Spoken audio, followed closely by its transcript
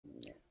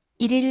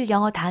일일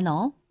영어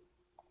단어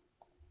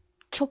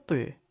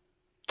촛불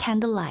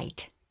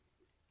candlelight,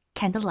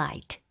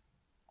 candlelight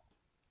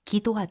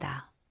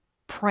기도하다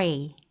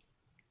pray,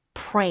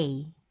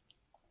 pray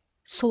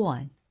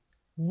소원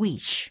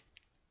wish,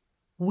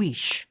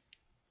 wish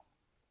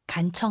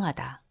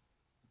간청하다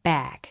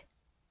beg,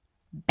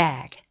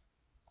 beg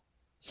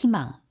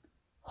희망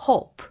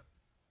hope,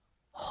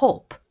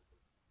 hope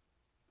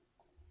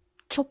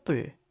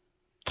촛불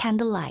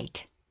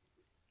candlelight,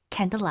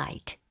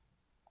 candlelight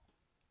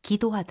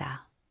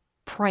기도하다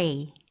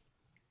pray,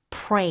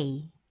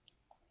 pray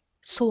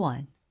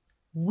소원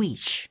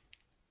wish,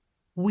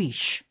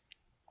 wish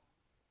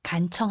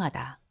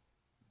간청하다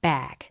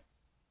beg,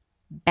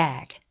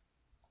 beg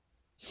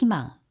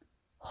희망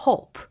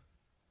hope,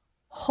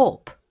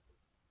 hope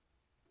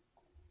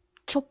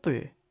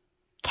촛불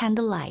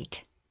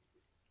candlelight,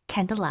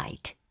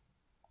 candlelight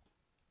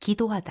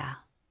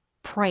기도하다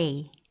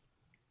pray,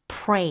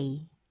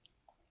 pray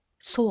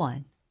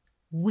소원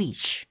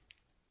wish,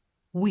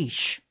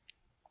 wish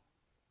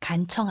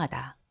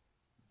간청하다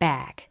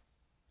beg,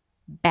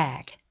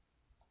 beg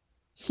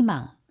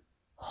희망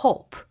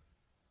hope,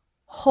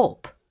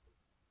 hope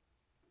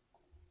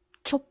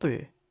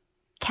촛불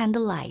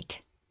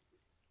candlelight,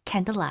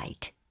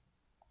 candlelight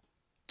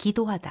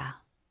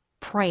기도하다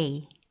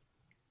pray,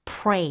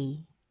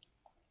 pray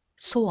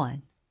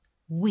소원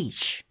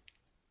wish,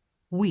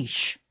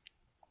 wish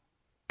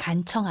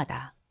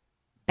간청하다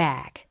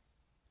beg,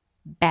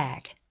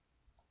 beg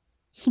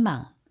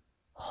희망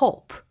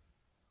hope,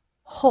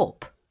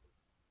 hope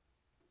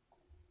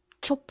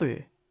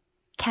촛불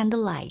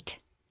candlelight,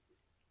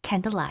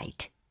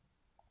 candlelight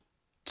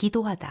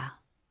기도하다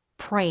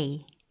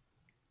pray,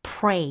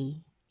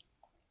 pray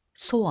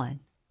소원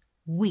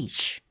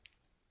wish,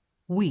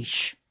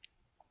 wish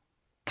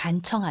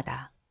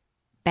간청하다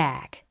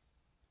beg,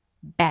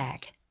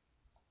 beg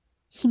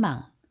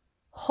희망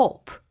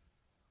hope,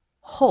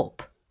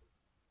 hope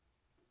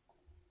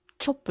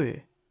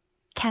촛불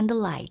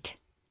candlelight,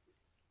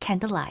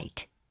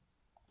 candlelight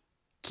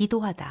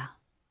기도하다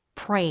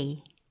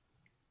pray,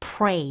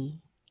 pray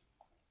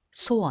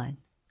소원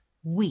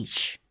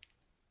wish,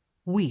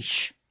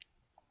 wish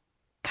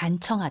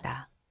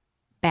간청하다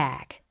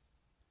beg,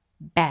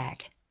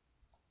 beg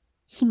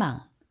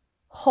희망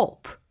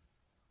hope,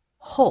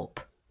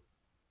 hope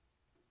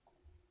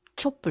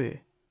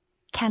촛불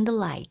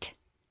candlelight,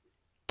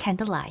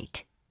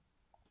 candlelight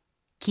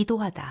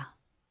기도하다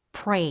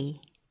pray,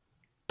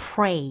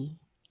 pray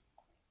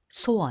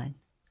소원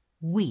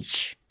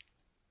wish,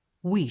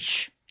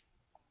 wish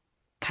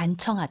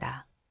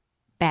간청하다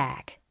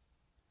beg,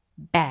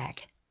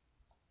 beg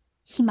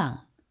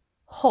희망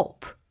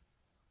hope,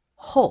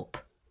 hope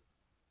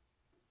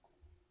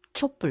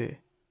촛불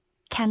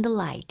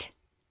candlelight,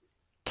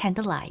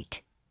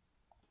 candlelight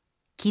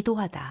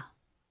기도하다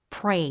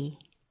pray,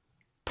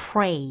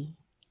 pray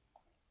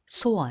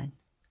소원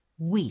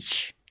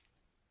wish,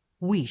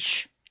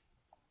 wish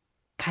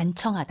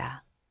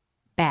간청하다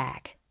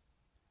beg,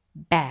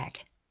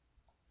 beg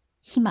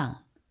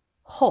희망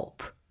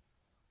hope,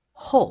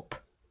 hope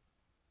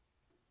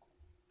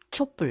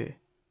촛불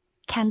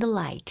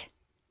candlelight,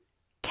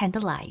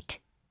 candlelight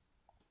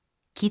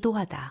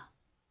기도하다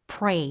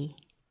pray,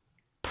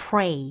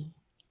 pray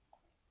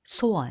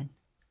소원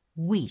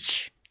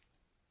wish,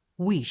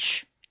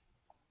 wish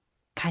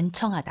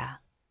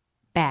간청하다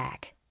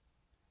beg,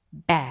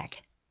 beg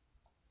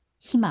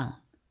희망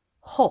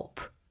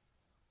hope,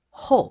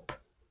 hope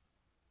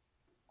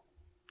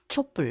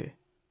촛불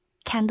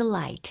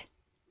candlelight,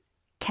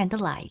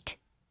 candlelight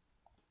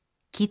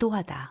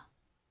기도하다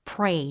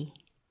pray,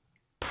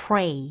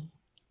 pray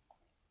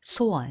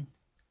소원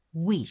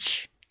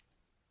wish,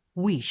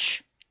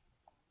 wish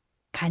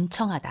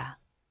간청하다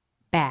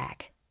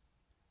beg,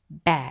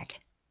 beg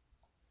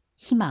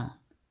희망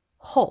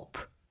hope,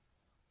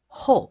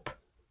 hope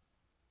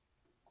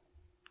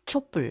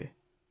촛불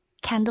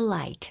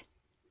candlelight,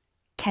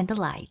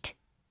 candlelight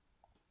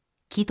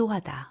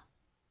기도하다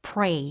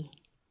pray,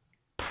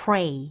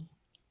 pray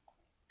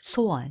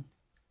소원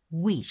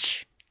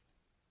wish,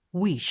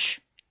 wish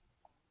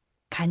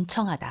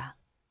간청하다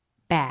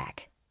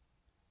beg,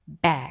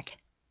 beg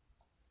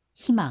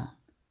희망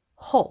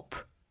hope,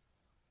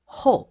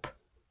 hope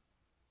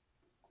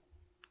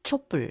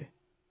촛불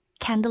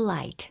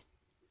candlelight,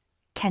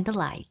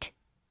 candlelight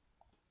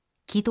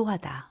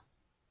기도하다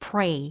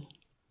pray,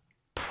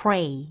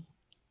 pray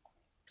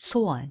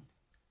소원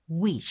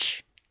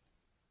wish,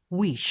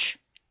 wish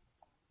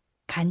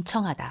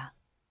간청하다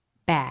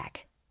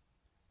beg,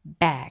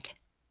 beg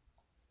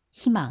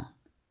희망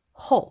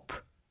hope,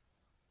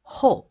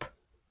 hope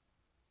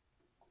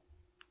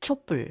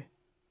촛불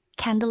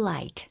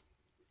candlelight,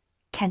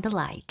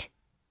 candlelight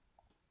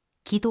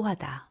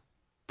기도하다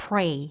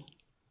pray,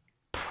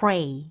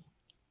 pray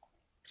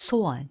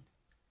소원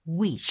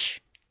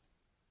wish,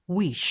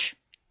 wish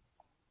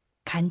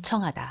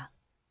간청하다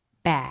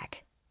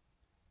beg,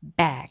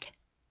 beg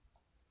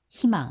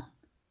희망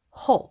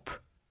hope,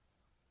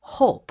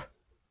 hope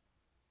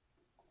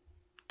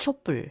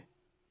촛불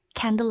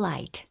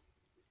candlelight,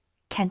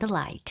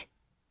 candlelight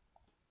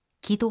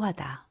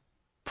기도하다.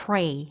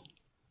 pray,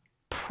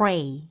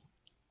 pray.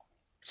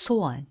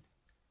 소원,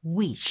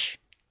 wish,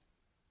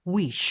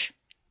 wish.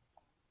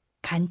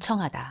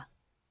 간청하다.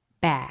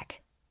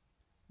 beg,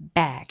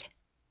 beg.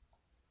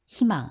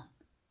 희망,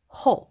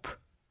 hope,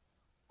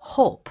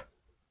 hope.